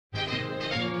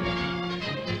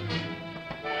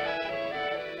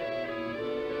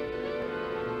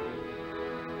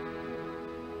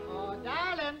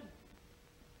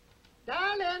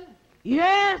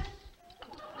Yes.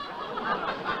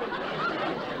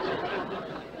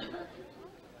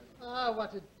 Ah,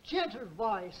 what a gentle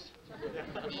voice.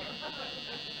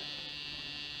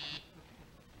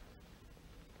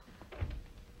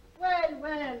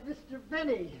 Well, Mr.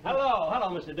 Benny. Hello,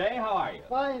 Mr. Day. How are you?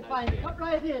 Fine. Come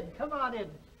right in. Come on in.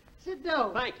 Sit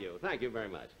down. Thank you very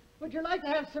much. Would you like to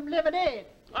have some lemonade?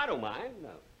 I don't mind,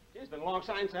 no. It's been a long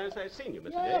time since I've seen you,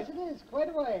 Mr. Yes, Day. it is. Quite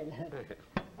a while.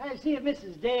 I see if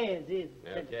Mrs. Day is in.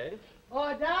 Okay.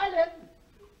 Oh, darling,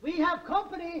 we have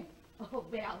company. Oh,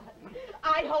 well,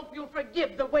 I hope you'll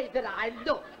forgive the way that I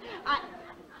look.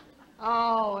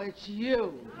 Oh, it's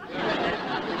you.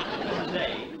 Mrs.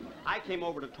 Day, I came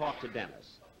over to talk to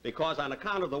Dennis because on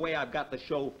account of the way I've got the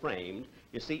show framed,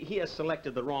 you see, he has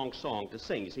selected the wrong song to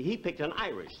sing. You see, he picked an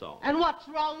Irish song. And what's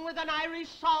wrong with an Irish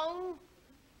song?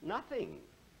 Nothing.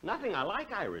 I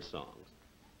like Irish songs.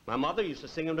 My mother used to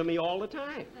sing them to me all the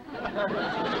time.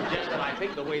 Just that I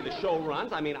think the way the show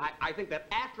runs, I think that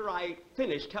after I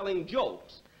finish telling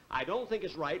jokes, I don't think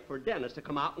it's right for Dennis to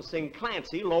come out and sing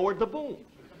Clancy Lowered the Boom.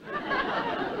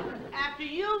 After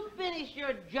you finish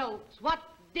your jokes, what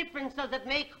difference does it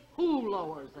make who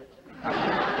lowers it?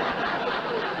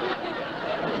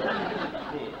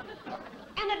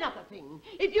 And another thing,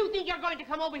 if you think you're going to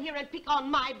come over here and pick on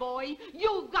my boy,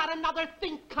 you've got another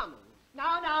think coming.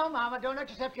 Now, Mama, don't let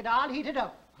yourself get all heated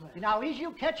up. Now, easy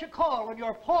you catch a cold when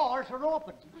your pores are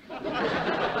open.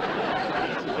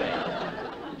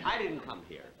 I didn't come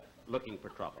here looking for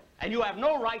trouble, and you have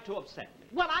no right to upset me.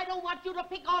 Well, I don't want you to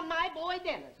pick on my boy,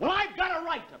 Dennis. Well, I've got a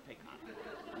right to pick on him.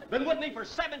 Been with me for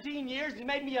 17 years, he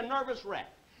made me a nervous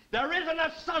wreck. There isn't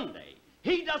a Sunday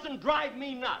he doesn't drive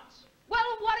me nuts.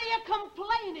 Well, what are you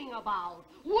complaining about?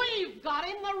 We've got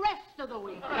him the rest of the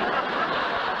week.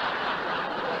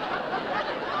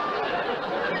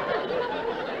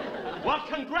 Well,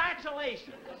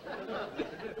 congratulations.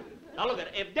 Now, look,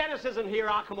 if Dennis isn't here,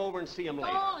 I'll come over and see him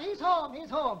later. Oh, he's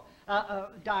home.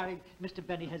 Darling, Mr.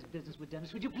 Benny has business with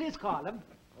Dennis. Would you please call him?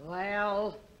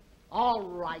 Well, all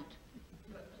right.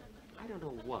 I don't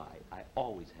know why I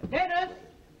always have... Dennis!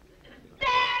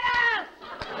 Dennis!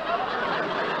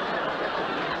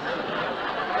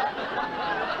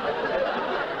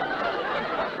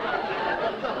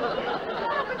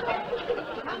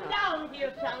 Come down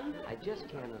here, son. I just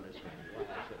can't understand why I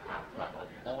should have trouble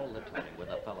all the time with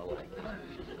a fellow like this.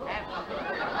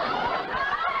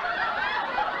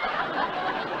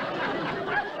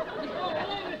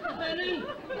 Mr. Benny.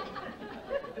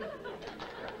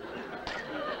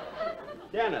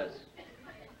 Dennis,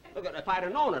 look, if I'd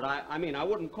have known it, I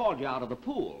wouldn't have called you out of the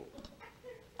pool.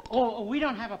 Oh, we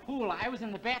don't have a pool. I was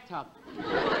in the bathtub.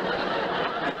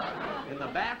 In the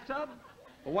bathtub?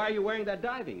 Well, why are you wearing that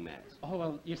diving mask? Oh,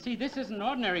 well, you see, this isn't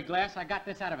ordinary glass. I got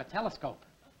this out of a telescope.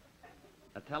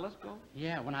 A telescope?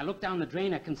 Yeah, when I look down the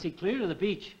drain, I can see clear to the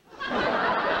beach.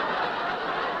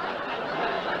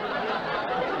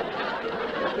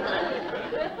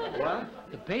 What?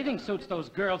 The bathing suits those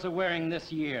girls are wearing this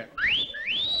year.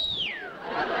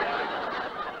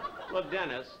 Look,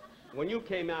 Dennis, when you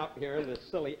came out here in this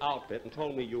silly outfit and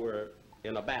told me you were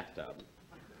in a bathtub,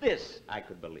 this I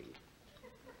could believe.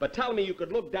 But telling me you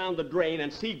could look down the drain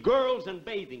and see girls in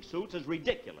bathing suits is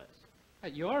ridiculous.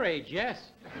 At your age,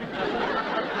 yes.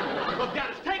 Look,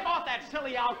 Dennis, take off that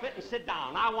silly outfit and sit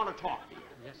down. I want to talk to you.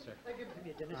 Yes, sir. Give it to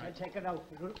me, Dennis. I'll take it out.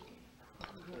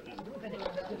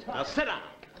 Now, sit down.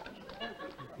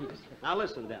 Now,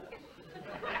 listen, Dennis.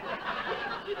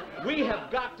 We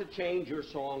have got to change your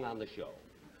song on the show.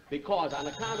 Because on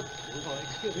account of... Oh,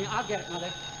 excuse me. I'll get it,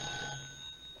 Mother.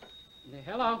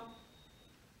 Hello?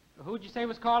 Who'd you say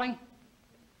was calling?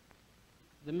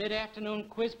 The mid-afternoon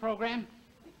quiz program?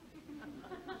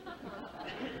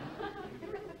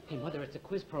 Hey, Mother, it's a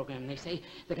quiz program. They say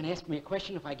they're going to ask me a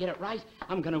question. If I get it right,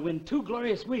 I'm going to win 2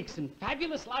 glorious weeks in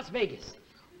fabulous Las Vegas.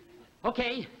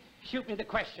 Okay, shoot me the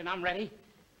question. I'm ready.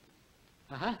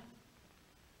 Uh-huh.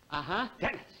 Uh-huh.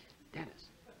 Dennis,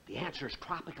 the answer is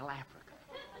tropical Africa.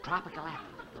 Tropical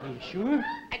Africa. Are you sure?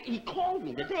 And he called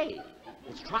me today.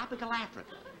 It's tropical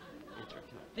Africa.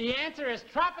 The answer is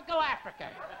tropical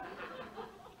Africa.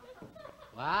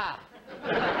 Wow.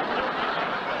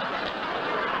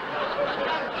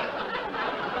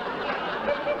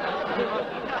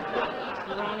 That's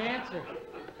the wrong answer.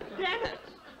 Dennis,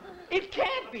 it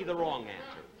can't be the wrong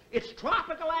answer. It's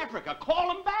tropical Africa.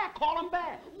 Call him back. Call him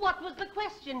back. What was the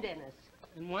question, Dennis?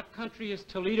 In what country is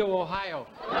Toledo, Ohio?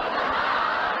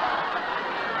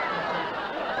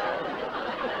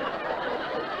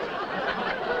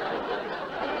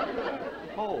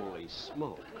 Holy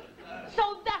smoke.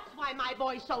 So that's why why my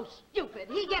boy's so stupid.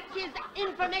 He gets his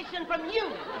information from you.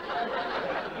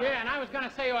 Yeah, and I was going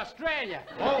to say Australia.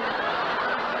 Oh.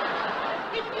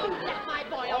 If you let my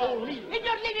boy alone, if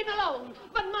you leave him alone.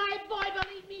 But my boy,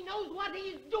 believe me, knows what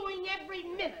he's doing every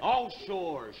minute. Oh,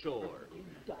 sure. He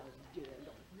does, dear.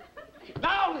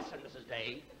 Now listen, Mrs.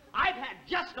 Day. I've had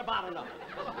just about enough.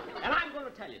 And I'm going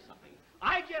to tell you something.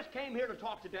 I just came here to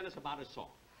talk to Dennis about his song.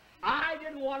 I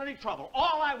didn't want any trouble.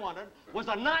 All I wanted was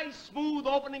a nice, smooth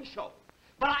opening show.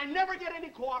 But I never get any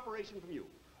cooperation from you.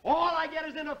 All I get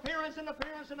is interference.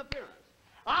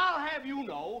 I'll have you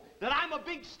know that I'm a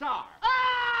big star.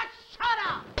 Ah, shut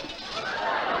up!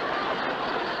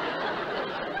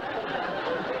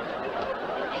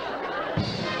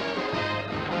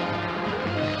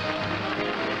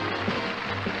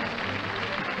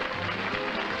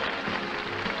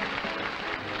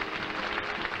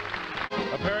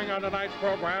 Appearing on tonight's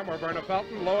program were Verna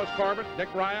Felton, Lois Corbett, Dick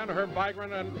Ryan, Herb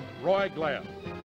Vigran, and Roy Glenn.